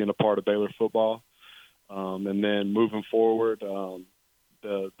in being a part of Baylor football. And then moving forward,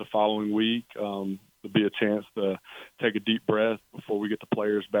 the following week, there'll be a chance to take a deep breath before we get the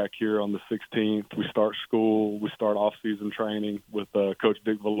players back here on the 16th. We start school. We start off-season training with Coach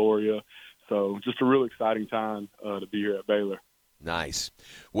Dick Valoria. So just a really exciting time to be here at Baylor. Nice.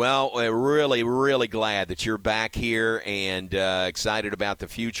 Well, really, really glad that you're back here and excited about the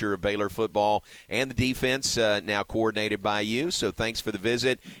future of Baylor football and the defense now coordinated by you. So thanks for the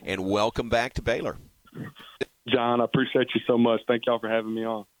visit, and welcome back to Baylor. John, I appreciate you so much. Thank y'all for having me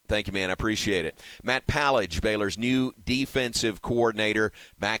on. Thank you, man. I appreciate it. Matt Pallage, Baylor's new defensive coordinator,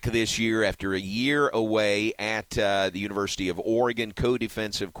 back this year after a year away at the University of Oregon,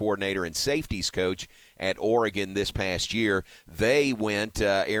 co-defensive coordinator and safeties coach at Oregon this past year. They went,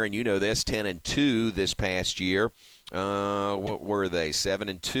 Aaron, you know this, 10-2 this past year. What were they?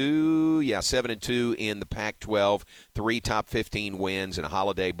 7-2? Yeah, 7-2 in the Pac-12. 3 top 15 wins and a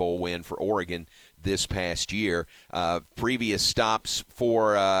Holiday Bowl win for Oregon this past year. Previous stops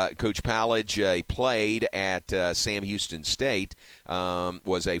for Coach Pallage, he played at Sam Houston State,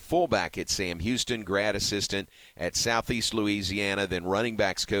 was a fullback at Sam Houston, grad assistant at Southeast Louisiana, then running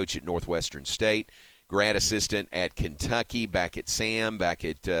backs coach at Northwestern State, grad assistant at Kentucky, back at Sam,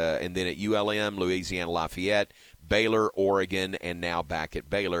 and then at ULM, Louisiana Lafayette, Baylor, Oregon, and now back at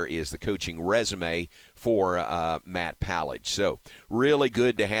Baylor is the coaching resume for Matt Pallage. So really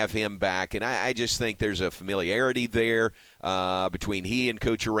good to have him back, and I just think there's a familiarity there between he and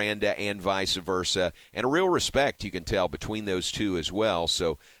Coach Aranda and vice versa, and a real respect you can tell between those two as well.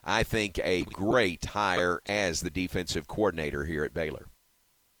 So I think a great hire as the defensive coordinator here at Baylor.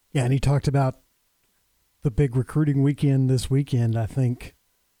 Yeah, and he talked about the big recruiting weekend this weekend, I think.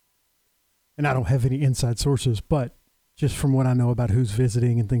 And I don't have any inside sources, but just from what I know about who's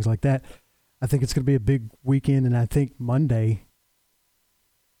visiting and things like that, I think it's going to be a big weekend. And I think Monday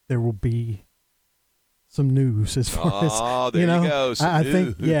there will be some news as far as, there you go. I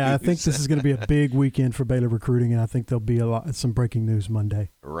think this is going to be a big weekend for Baylor recruiting, and I think there'll be some breaking news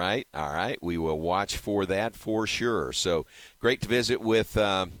Monday. Right. All right. We will watch for that for sure. So great to visit with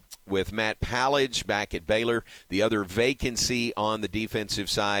Matt Pallage back at Baylor. The other vacancy on the defensive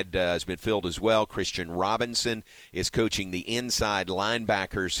side has been filled as well. Christian Robinson is coaching the inside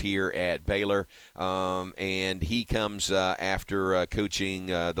linebackers here at Baylor, and he comes after coaching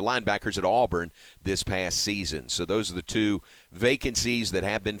the linebackers at Auburn this past season. So those are the two vacancies that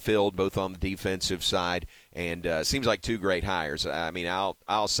have been filled, both on the defensive side, and seems like two great hires. I mean,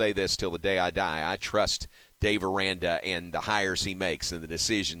 I'll say this till the day I die. I trust Dave Aranda and the hires he makes and the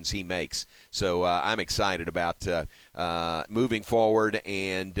decisions he makes. So I'm excited about moving forward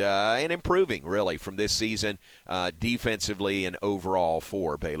and improving, really, from this season defensively and overall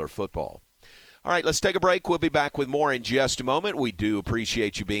for Baylor football. All right, let's take a break. We'll be back with more in just a moment. We do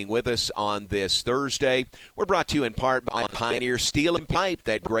appreciate you being with us on this Thursday. We're brought to you in part by Pioneer Steel and Pipe,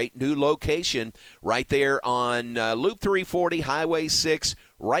 that great new location right there on Loop 340, Highway 6,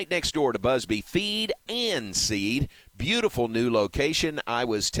 right next door to Busby Feed and Seed. Beautiful new location. I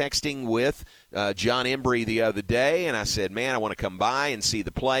was texting with John Embry the other day, and I said, man, I want to come by and see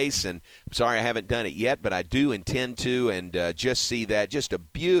the place. And I'm sorry I haven't done it yet, but I do intend to, and just see that. Just a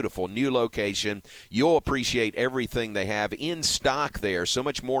beautiful new location. You'll appreciate everything they have in stock there. So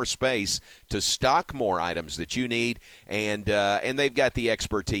much more space to stock more items that you need, and they've got the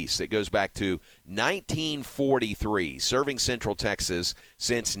expertise that goes back to 1943, serving Central Texas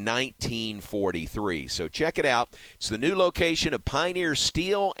since 1943. So check it out. It's the new location of Pioneer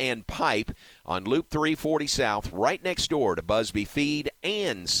Steel and Pipe on Loop 340 South, right next door to Busby Feed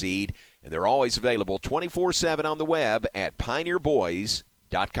and Seed. And they're always available 24/7 on the web at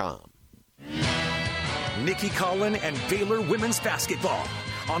pioneerboys.com. Nikki Collin and Baylor women's basketball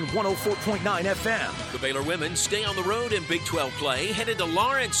on 104.9 FM. The Baylor women stay on the road in Big 12 play, headed to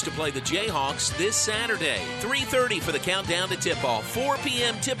Lawrence to play the Jayhawks this Saturday. 3:30 for the countdown to tip-off. 4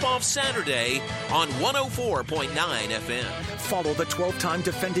 p.m. tip-off Saturday on 104.9 FM. Follow the 12-time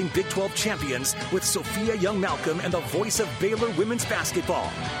defending Big 12 champions with Sophia Young-Malcolm and the voice of Baylor women's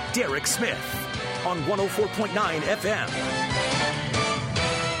basketball, Derek Smith, on 104.9 FM.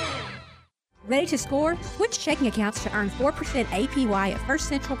 Ready to score? Switch checking accounts to earn 4% APY at First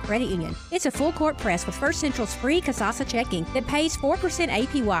Central Credit Union. It's a full court press with First Central's free Kasasa checking that pays 4%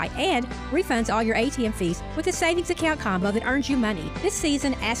 APY and refunds all your ATM fees with a savings account combo that earns you money. This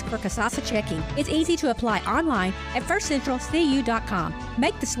season, ask for Kasasa checking. It's easy to apply online at firstcentralcu.com.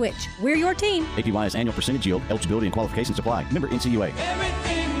 Make the switch. We're your team. APY is annual percentage yield. Eligibility and qualifications apply. Member NCUA.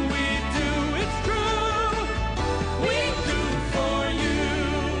 Everything we do, it's true. We do for you.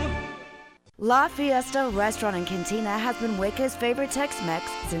 La Fiesta Restaurant and Cantina has been Waco's favorite Tex-Mex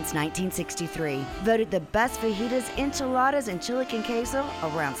since 1963. Voted the best fajitas, enchiladas, and chili con queso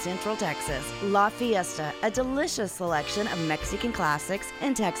around Central Texas. La Fiesta, a delicious selection of Mexican classics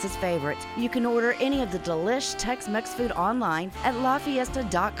and Texas favorites. You can order any of the delish Tex-Mex food online at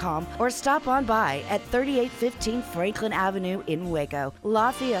lafiesta.com or stop on by at 3815 Franklin Avenue in Waco. La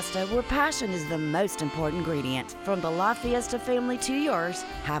Fiesta, where passion is the most important ingredient. From the La Fiesta family to yours,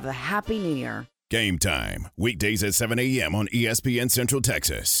 have a happy New Year. Game Time, weekdays at 7 a.m. on ESPN Central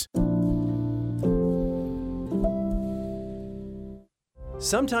Texas.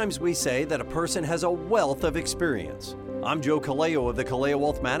 Sometimes we say that a person has a wealth of experience. I'm Joe Kaleo of the Kaleo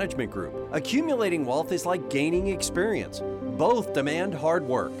Wealth Management Group. Accumulating wealth is like gaining experience. Both demand hard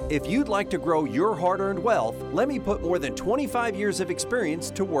work. If you'd like to grow your hard-earned wealth, let me put more than 25 years of experience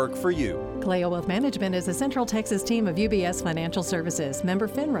to work for you. Kaleo Wealth Management is a Central Texas team of UBS Financial Services, member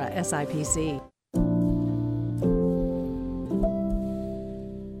FINRA SIPC.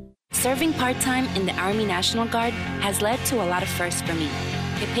 Serving part-time in the Army National Guard has led to a lot of firsts for me.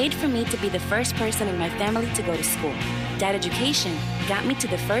 It paid for me to be the first person in my family to go to school. That education got me to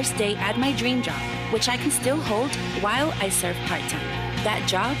the first day at my dream job, which I can still hold while I serve part-time. That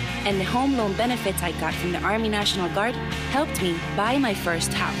job and the home loan benefits I got from the Army National Guard helped me buy my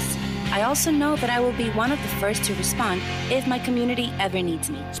first house. I also know that I will be one of the first to respond if my community ever needs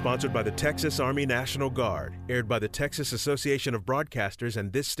me. Sponsored by the Texas Army National Guard. Aired by the Texas Association of Broadcasters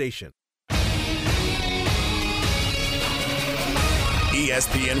and this station.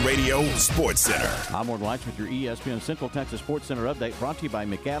 ESPN Radio Sports Center. I'm Ward Lights with your ESPN Central Texas Sports Center update, brought to you by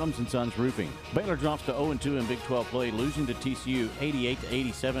McAdams & Sons Roofing. Baylor drops to 0-2 in Big 12 play, losing to TCU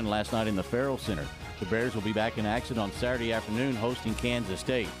 88-87 last night in the Farrell Center. The Bears will be back in action on Saturday afternoon, hosting Kansas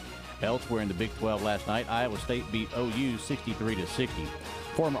State. Elsewhere in the Big 12 last night, Iowa State beat OU 63-60.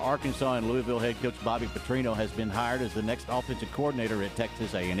 Former Arkansas and Louisville head coach Bobby Petrino has been hired as the next offensive coordinator at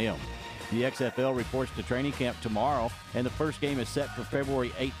Texas A&M. The XFL reports to training camp tomorrow, and the first game is set for February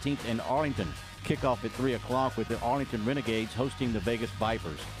 18th in Arlington. Kickoff at 3 o'clock with the Arlington Renegades hosting the Vegas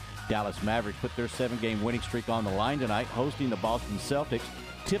Vipers. Dallas Mavericks put their 7-game winning streak on the line tonight, hosting the Boston Celtics.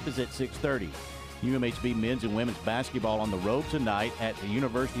 Tip is at 6:30. UMHB men's and women's basketball on the road tonight at the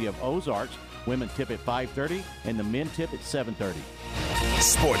University of Ozarks. Women tip at 5:30 and the men tip at 7:30.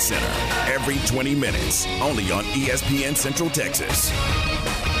 Sports Center, every 20 minutes, only on ESPN Central Texas.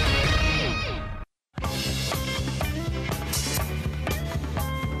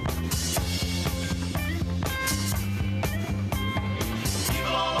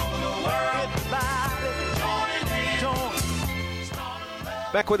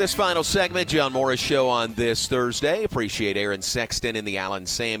 Back with this final segment, John Morris Show on this Thursday. Appreciate Aaron Sexton in the Allen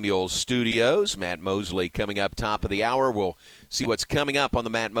Samuels studios. Matt Mosley coming up top of the hour. We'll see what's coming up on the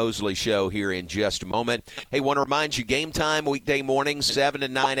Matt Mosley Show here in just a moment. Hey, want to remind you, game time weekday mornings, 7 to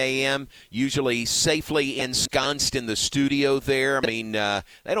 9 a.m., usually safely ensconced in the studio there. I mean, they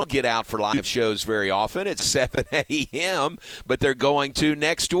don't get out for live shows very often. It's 7 a.m., but they're going to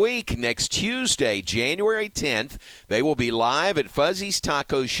next week, next Tuesday, January 10th. They will be live at Fuzzy's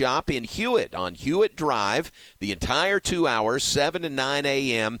Taco Shop in Hewitt on Hewitt Drive the entire 2 hours, 7 to 9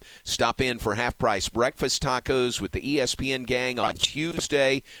 a.m. Stop in for half-price breakfast tacos with the ESPN gang on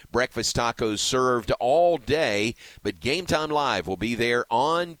Tuesday. Breakfast tacos served all day, but Game Time Live will be there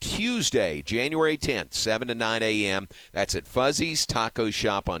on Tuesday, January 10th, 7 to 9 a.m. That's at Fuzzy's Taco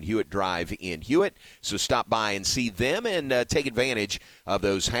Shop on Hewitt Drive in Hewitt. So stop by and see them and take advantage of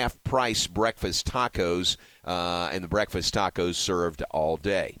those half-price breakfast tacos and the breakfast tacos served all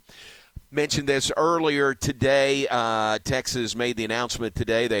day. Mentioned this earlier today. Texas made the announcement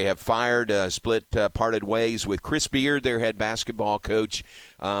today. They have parted ways with Chris Beard, their head basketball coach.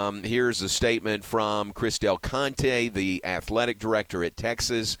 Here's a statement from Chris Del Conte, the athletic director at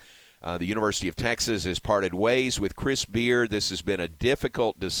Texas. The University of Texas has parted ways with Chris Beard. This has been a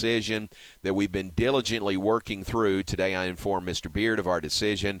difficult decision that we've been diligently working through. Today I informed Mr. Beard of our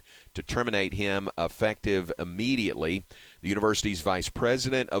decision to terminate him effective immediately. The university's vice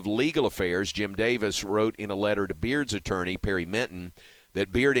president of legal affairs, Jim Davis, wrote in a letter to Beard's attorney, Perry Minton,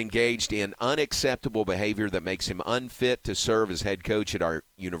 that Beard engaged in unacceptable behavior that makes him unfit to serve as head coach at our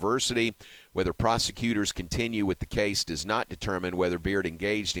university. Whether prosecutors continue with the case does not determine whether Beard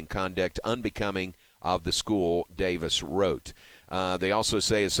engaged in conduct unbecoming of the school, Davis wrote. They also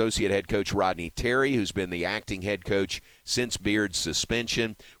say associate head coach Rodney Terry, who's been the acting head coach since Beard's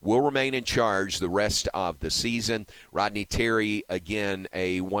suspension, will remain in charge the rest of the season. Rodney Terry, again,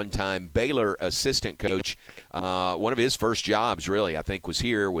 a one-time Baylor assistant coach. One of his first jobs, really, I think, was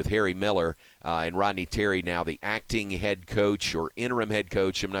here with Harry Miller. And Rodney Terry now the acting head coach or interim head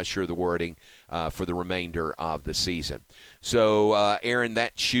coach, I'm not sure the wording, for the remainder of the season. So, Aaron,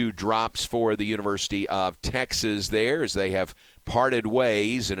 that shoe drops for the University of Texas there as they have parted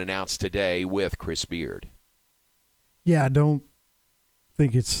ways and announced today with Chris Beard. Yeah, I don't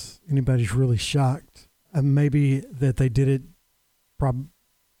think anybody's really shocked. Maybe that they did it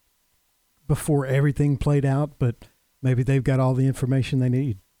before everything played out, but maybe they've got all the information they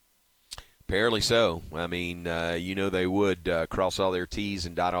need. Apparently so. I mean, they would cross all their T's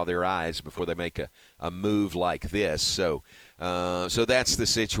and dot all their I's before they make a move like this. So that's the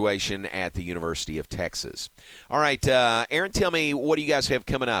situation at the University of Texas. All right, Aaron, tell me, what do you guys have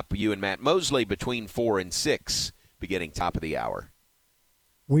coming up, you and Matt Mosley, between 4 and 6, beginning top of the hour?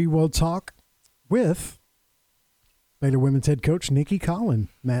 We will talk with Baylor women's head coach Nikki Collin.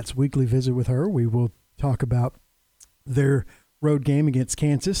 Matt's weekly visit with her. We will talk about their road game against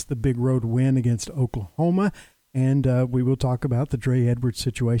Kansas, the big road win against Oklahoma, and we will talk about the Dre Edwards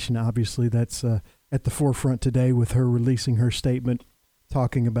situation. Obviously, that's at the forefront today with her releasing her statement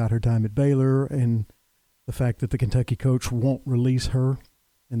talking about her time at Baylor and the fact that the Kentucky coach won't release her,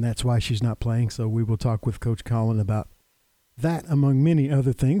 and that's why she's not playing. So we will talk with Coach Collin about that, among many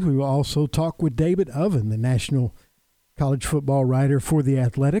other things. We will also talk with David Oven, the national college football writer for The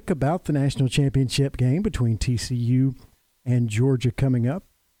Athletic, about the national championship game between TCU and Georgia coming up.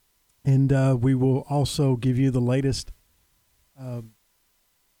 And we will also give you the latest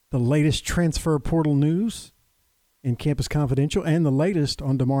transfer portal news in Campus Confidential and the latest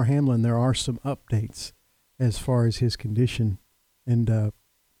on Damar Hamlin. There are some updates as far as his condition. And a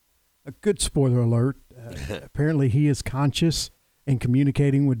good spoiler alert, apparently he is conscious and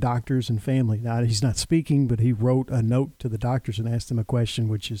communicating with doctors and family. Now, he's not speaking, but he wrote a note to the doctors and asked them a question,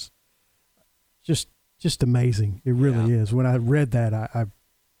 which is just amazing. It really is. When I read that,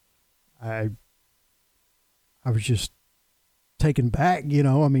 I was just taken back.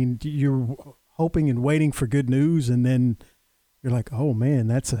 I mean, you're hoping and waiting for good news, and then you're like, oh man,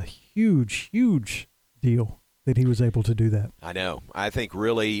 that's a huge, huge deal that he was able to do that. I know. I think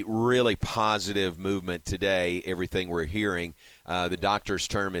really, really positive movement today, everything we're hearing. The doctor's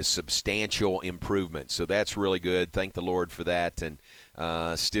term is substantial improvement, so that's really good. Thank the Lord for that. And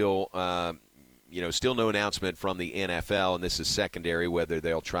still no announcement from the NFL, and this is secondary, whether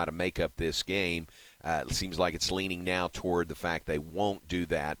they'll try to make up this game. It seems like it's leaning now toward the fact they won't do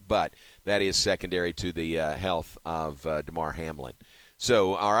that, but that is secondary to the health of Damar Hamlin.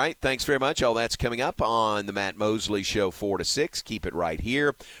 So, all right, thanks very much. All that's coming up on the Matt Mosley Show, 4 to 6. Keep it right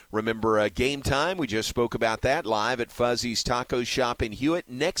here. Remember, game time, we just spoke about that, live at Fuzzy's Taco Shop in Hewitt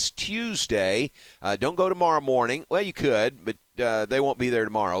next Tuesday. Don't go tomorrow morning. Well, you could, but they won't be there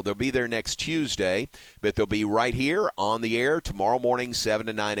tomorrow. They'll be there next Tuesday, but they'll be right here on the air tomorrow morning, 7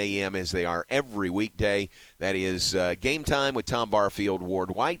 to 9 a.m., as they are every weekday. That is Game Time with Tom Barfield,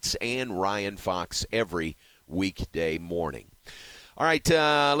 Ward Whites, and Ryan Fox every weekday morning. All right,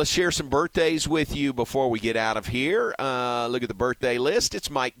 let's share some birthdays with you before we get out of here. Look at the birthday list.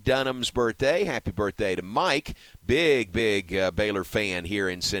 It's Mike Dunham's birthday. Happy birthday to Mike. Big Baylor fan here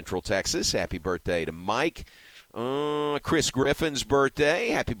in Central Texas. Happy birthday to Mike. Chris Griffin's birthday.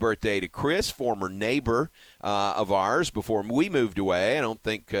 Happy birthday to Chris, former neighbor of ours before we moved away. I don't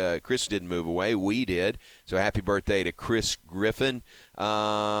think Chris didn't move away. We did. So happy birthday to Chris Griffin.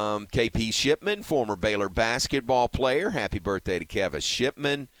 KP Shipman, former Baylor basketball player. Happy birthday to Kevin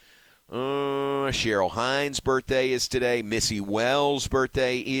Shipman. Cheryl Hines' birthday is today. Missy Wells'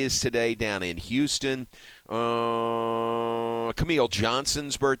 birthday is today down in Houston. Camille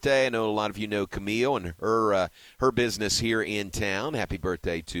Johnson's birthday. I know a lot of you know Camille and her business here in town. Happy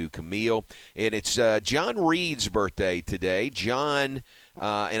birthday to Camille. And it's John Reed's birthday today. John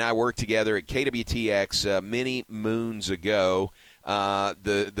and I worked together at KWTX many moons ago.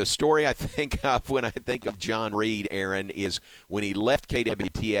 The story I think of when I think of John Reed, Aaron, is when he left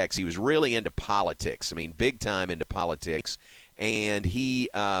KWTX, he was really into politics. I mean, big time into politics. And he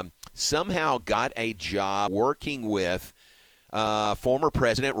somehow got a job working with former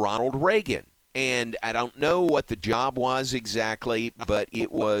President Ronald Reagan. And I don't know what the job was exactly, but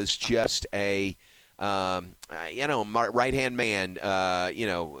it was just a, right-hand man,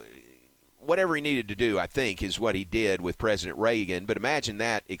 whatever he needed to do, I think, is what he did with President Reagan. But imagine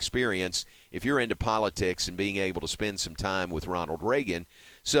that experience if you're into politics and being able to spend some time with Ronald Reagan.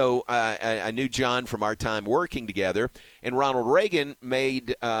 So I knew John from our time working together, and Ronald Reagan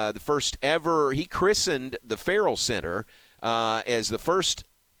made the first ever – he christened the Ferrell Center as the first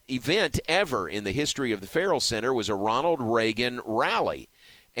event ever in the history of the Ferrell Center was a Ronald Reagan rally.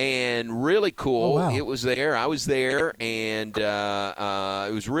 And really cool. Oh, wow. It was there. I was there, and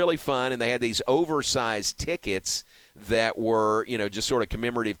it was really fun. And they had these oversized tickets that were, just sort of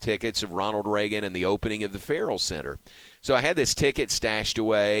commemorative tickets of Ronald Reagan and the opening of the Ferrell Center. So I had this ticket stashed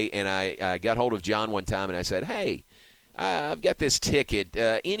away, and I got hold of John one time, and I said, hey, I've got this ticket.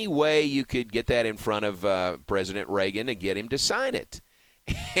 Any way you could get that in front of President Reagan and get him to sign it?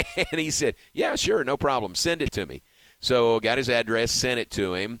 And he said, yeah, sure, no problem. Send it to me. So got his address, sent it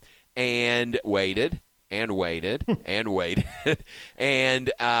to him, and waited and waited and waited.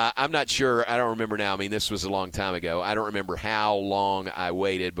 And I'm not sure. I don't remember now. I mean, this was a long time ago. I don't remember how long I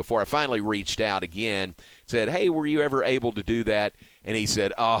waited before I finally reached out again, said, hey, were you ever able to do that? And he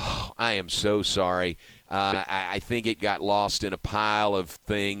said, oh, I am so sorry. I think it got lost in a pile of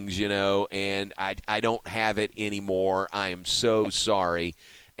things, and I don't have it anymore. I am so sorry.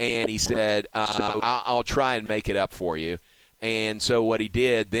 And he said, I'll try and make it up for you. And so what he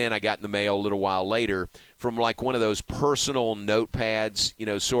did, then I got in the mail a little while later from like one of those personal notepads,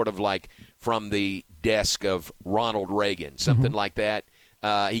 sort of like from the desk of Ronald Reagan, something like that.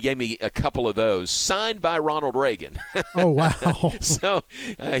 He gave me a couple of those signed by Ronald Reagan. Oh, wow. So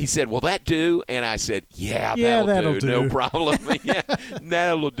he said, will that do? And I said, that'll do. No problem. Yeah,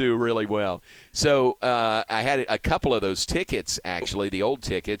 that'll do really well. So I had a couple of those tickets, actually, the old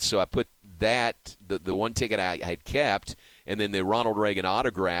tickets. So I put that, the one ticket I had kept, and then the Ronald Reagan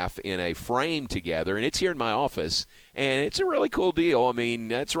autograph in a frame together. And it's here in my office. And it's a really cool deal. I mean,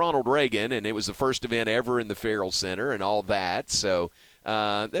 that's Ronald Reagan, and it was the first event ever in the Ferrell Center and all that. So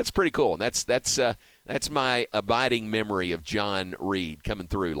that's pretty cool. And that's my abiding memory of John Reed coming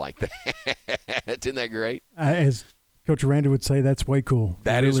through like that. Isn't that great? As Coach Aranda would say, that's way cool.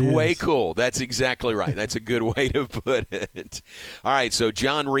 That really is way cool. That's exactly right. That's a good way to put it. All right, so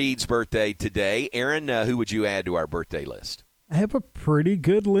John Reed's birthday today. Aaron, who would you add to our birthday list? I have a pretty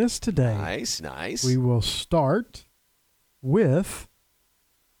good list today. Nice. We will start with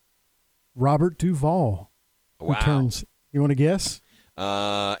Robert Duvall, who turns, you want to guess?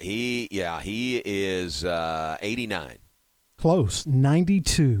 He is 89. Close,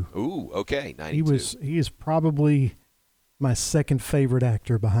 92. Ooh, okay, 92. He is probably my second favorite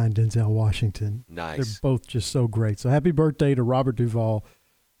actor behind Denzel Washington. Nice. They're both just so great. So happy birthday to Robert Duvall,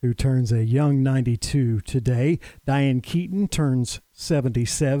 who turns a young 92 today. Diane Keaton turns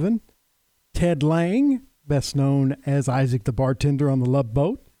 77. Ted Lang, best known as Isaac the bartender on the Love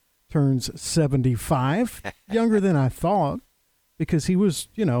Boat, turns 75. Younger than I thought, because he was,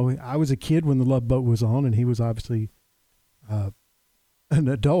 I was a kid when the Love Boat was on, and he was obviously an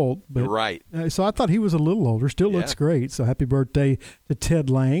adult. But, right. So I thought he was a little older. Still looks great. So happy birthday to Ted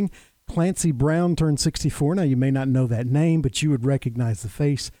Lang. Clancy Brown turned 64. Now, you may not know that name, but you would recognize the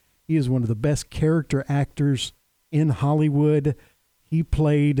face. He is one of the best character actors in Hollywood. He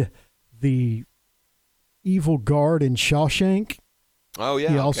played the evil guard in Shawshank. Oh, yeah.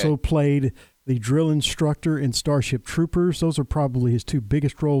 He also played the drill instructor in Starship Troopers. Those are probably his two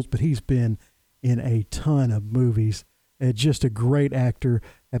biggest roles, but he's been in a ton of movies. Just a great actor.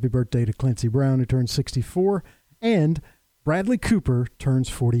 Happy birthday to Clancy Brown, who turns 64, and Bradley Cooper turns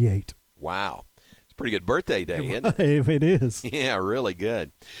 48. Wow. It's a pretty good birthday day, isn't it? It is. Yeah, really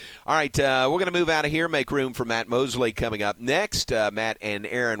good. All right, we're going to move out of here, make room for Matt Mosley coming up next. Matt and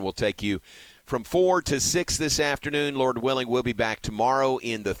Aaron will take you from 4 to 6 this afternoon. Lord willing, we'll be back tomorrow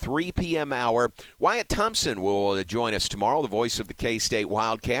in the 3 p.m. hour. Wyatt Thompson will join us tomorrow, the voice of the K-State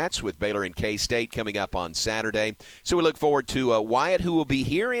Wildcats, with Baylor and K-State coming up on Saturday. So we look forward to Wyatt, who will be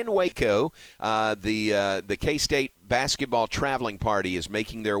here in Waco. The K-State basketball traveling party is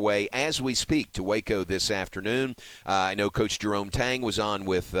making their way as we speak to Waco this afternoon. I know Coach Jerome Tang was on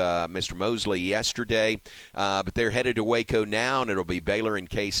with Mr. Mosley yesterday, but they're headed to Waco now, and it'll be Baylor and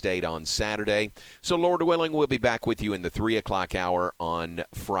K-State on Saturday. So, Lord willing, we'll be back with you in the 3 o'clock hour on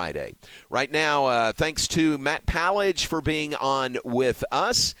Friday. Right now, thanks to Matt Pallage for being on with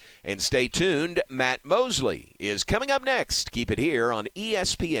us, and stay tuned. Matt Mosley is coming up next. Keep it here on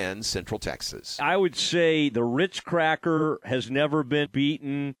ESPN Central Texas. I would say the Ritz cracker has never been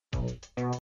beaten.